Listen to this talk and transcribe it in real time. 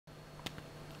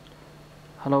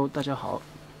Hello， 大家好。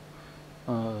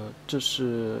这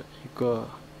是一个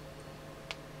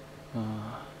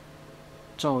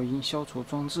噪音消除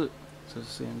装置，这是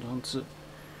实验装置，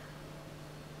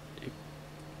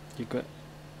一个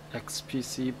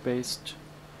XPC based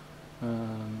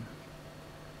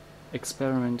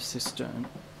experiment system.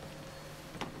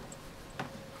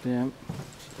 Then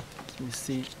let me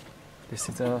see. This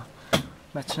is a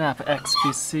Matlab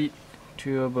XPC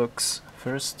toolbox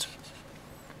first.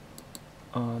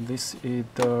 This is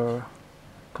the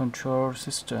control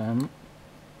system.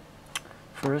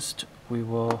 First, we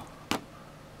will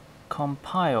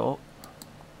compile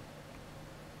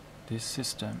this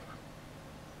system.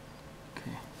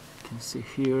 Okay, you can see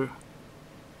here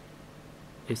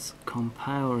it's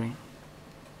compiling.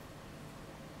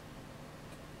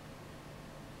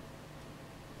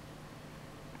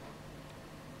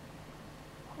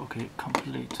 Okay,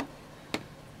 complete.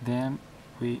 Then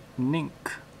we link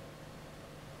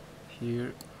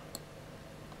here,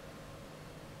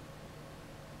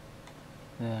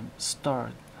 then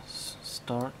start. See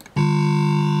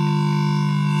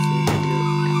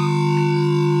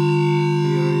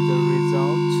here is the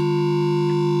result.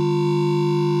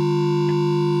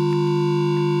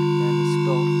 Then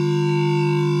stop.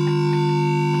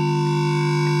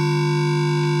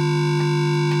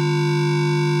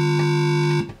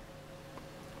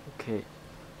 Okay,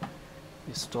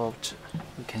 it stopped.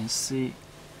 You can see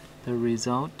the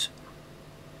result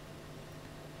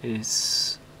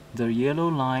is the yellow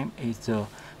line is the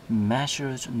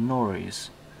measured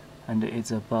noise, and it's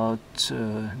about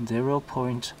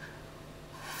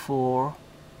 0.4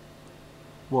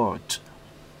 watt.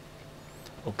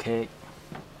 Okay,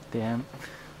 then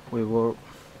we will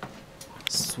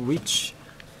switch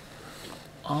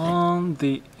on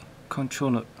the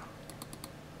controller.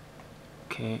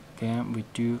 Okay, then we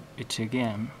do it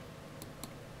again.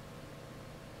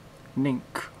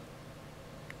 Link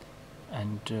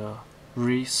and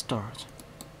restart.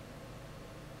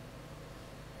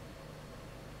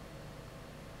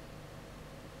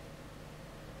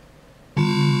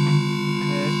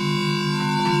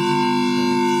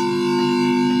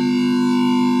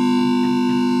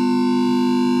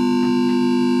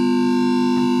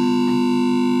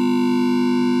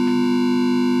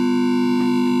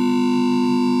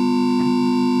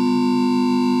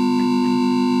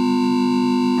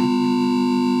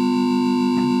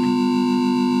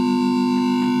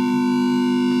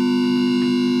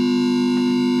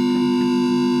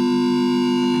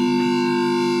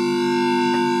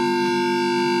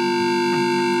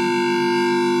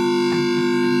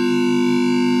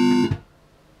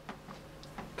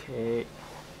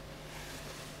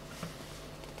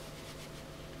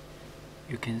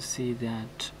 You can see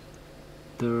that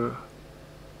the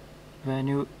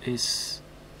value is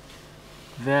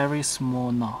very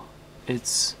small now.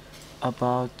 It's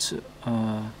about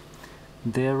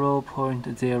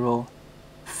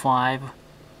 0.05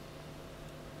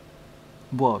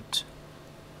 watt,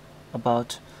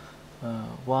 about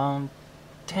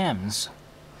 1/10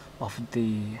 of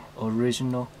the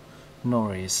original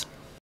noise.